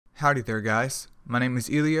Howdy there guys, my name is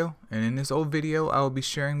Elio, and in this old video I will be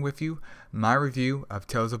sharing with you my review of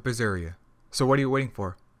Tales of Beseria. So what are you waiting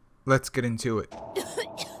for? Let's get into it.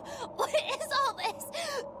 What is all this?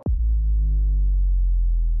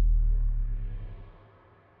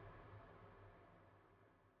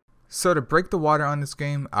 So to break the water on this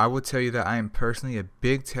game, I will tell you that I am personally a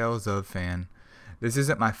big Tales of fan. This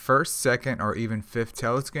isn't my first, second, or even fifth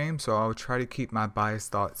Tales game, so I will try to keep my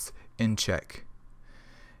biased thoughts in check.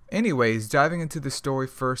 Anyways, diving into the story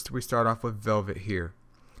first, we start off with Velvet here.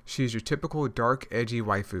 She's your typical dark, edgy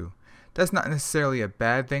waifu. That's not necessarily a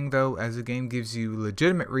bad thing though, as the game gives you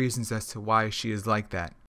legitimate reasons as to why she is like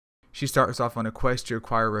that. She starts off on a quest to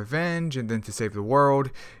acquire revenge and then to save the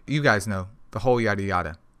world. You guys know, the whole yada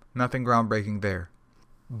yada. Nothing groundbreaking there.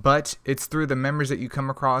 But it's through the members that you come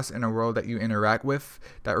across in a world that you interact with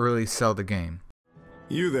that really sell the game.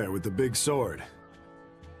 You there with the big sword.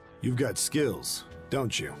 You've got skills,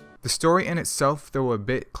 don't you? The story in itself, though a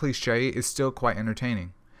bit cliche, is still quite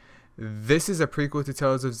entertaining. This is a prequel to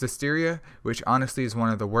Tales of Vesperia, which honestly is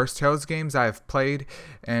one of the worst Tales games I have played,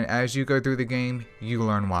 and as you go through the game, you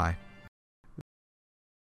learn why.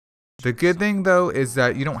 The good thing though is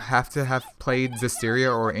that you don't have to have played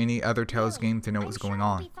Berseria or any other Tales game to know what's going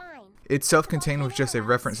on. It's self-contained with just a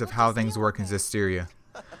reference of how things work in Berseria.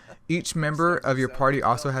 Each member of your party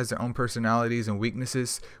also has their own personalities and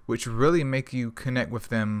weaknesses, which really make you connect with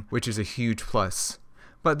them, which is a huge plus.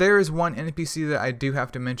 But there is one NPC that I do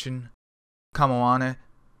have to mention, Kamoana,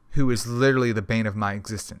 who is literally the bane of my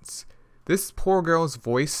existence. This poor girl's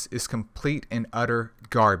voice is complete and utter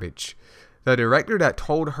garbage. The director that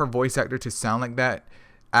told her voice actor to sound like that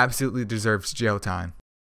absolutely deserves jail time.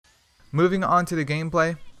 Moving on to the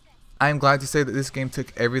gameplay, I am glad to say that this game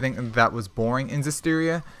took everything that was boring in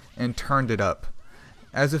Berseria and turned it up.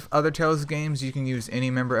 As with other Tales games, you can use any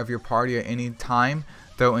member of your party at any time,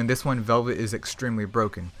 though in this one Velvet is extremely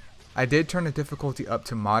broken. I did turn the difficulty up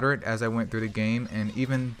to moderate as I went through the game and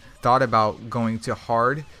even thought about going to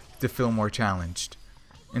hard to feel more challenged.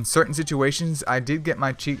 In certain situations I did get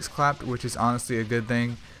my cheeks clapped, which is honestly a good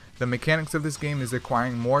thing. The mechanics of this game is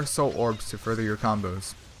acquiring more soul orbs to further your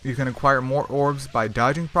combos. You can acquire more orbs by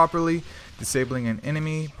dodging properly, disabling an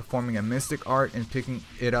enemy, performing a mystic art, and picking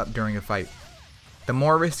it up during a fight. The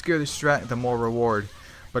more riskier the strat, the more reward,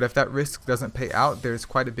 but if that risk doesn't pay out, there's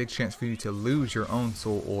quite a big chance for you to lose your own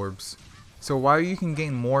soul orbs. So while you can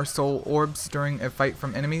gain more soul orbs during a fight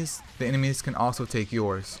from enemies, the enemies can also take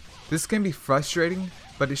yours. This can be frustrating,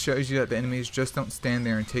 but it shows you that the enemies just don't stand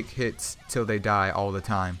there and take hits till they die all the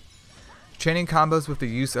time. Chaining combos with the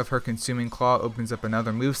use of her consuming claw opens up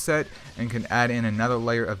another moveset and can add in another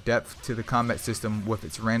layer of depth to the combat system with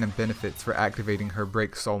its random benefits for activating her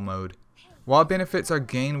break soul mode. While benefits are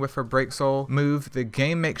gained with her break soul move, the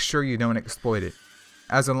game makes sure you don't exploit it.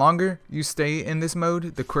 As the longer you stay in this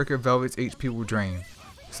mode, the quicker Velvet's HP will drain.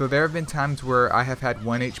 So there have been times where I have had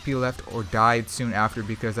 1 HP left or died soon after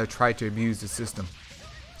because I tried to abuse the system.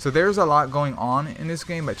 So there's a lot going on in this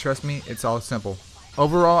game, but trust me, it's all simple.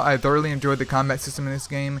 Overall, I thoroughly enjoyed the combat system in this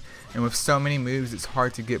game, and with so many moves, it's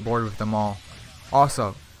hard to get bored with them all.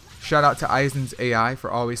 Also, shout out to Aizen's AI for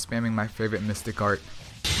always spamming my favorite mystic art.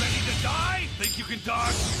 Ready to die? Think you can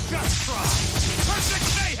dodge? Just try!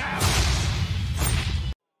 Perfect mayhem!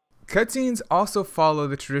 Cutscenes also follow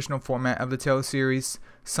the traditional format of the Tales series.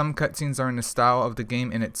 Some cutscenes are in the style of the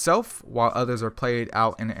game in itself, while others are played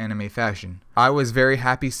out in an anime fashion. I was very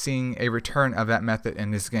happy seeing a return of that method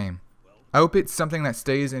in this game. I hope it's something that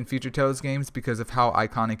stays in future Tales games because of how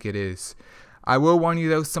iconic it is. I will warn you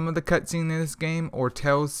though, some of the cutscenes in this game, or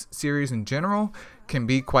Tales series in general, can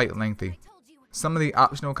be quite lengthy. Some of the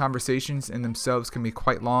optional conversations in themselves can be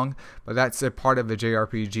quite long, but that's a part of the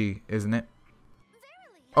JRPG, isn't it?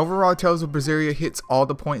 Overall, Tales of Berseria hits all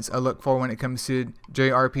the points I look for when it comes to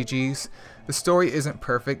JRPGs. The story isn't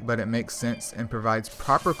perfect, but it makes sense and provides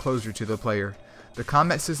proper closure to the player. The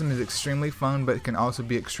combat system is extremely fun, but it can also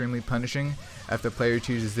be extremely punishing if the player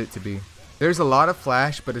chooses it to be. There's a lot of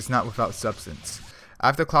flash, but it's not without substance.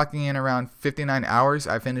 After clocking in around 59 hours,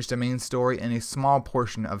 I finished the main story and a small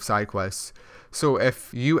portion of side quests. So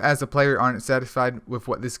if you as a player aren't satisfied with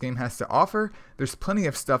what this game has to offer, there's plenty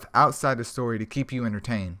of stuff outside the story to keep you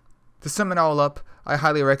entertained. To sum it all up, I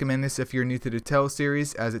highly recommend this if you're new to the Tales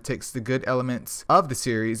series, as it takes the good elements of the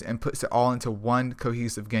series and puts it all into one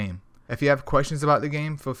cohesive game. If you have questions about the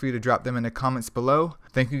game, feel free to drop them in the comments below.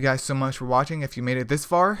 Thank you guys so much for watching if you made it this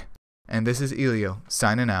far, and this is Elio,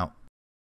 signing out.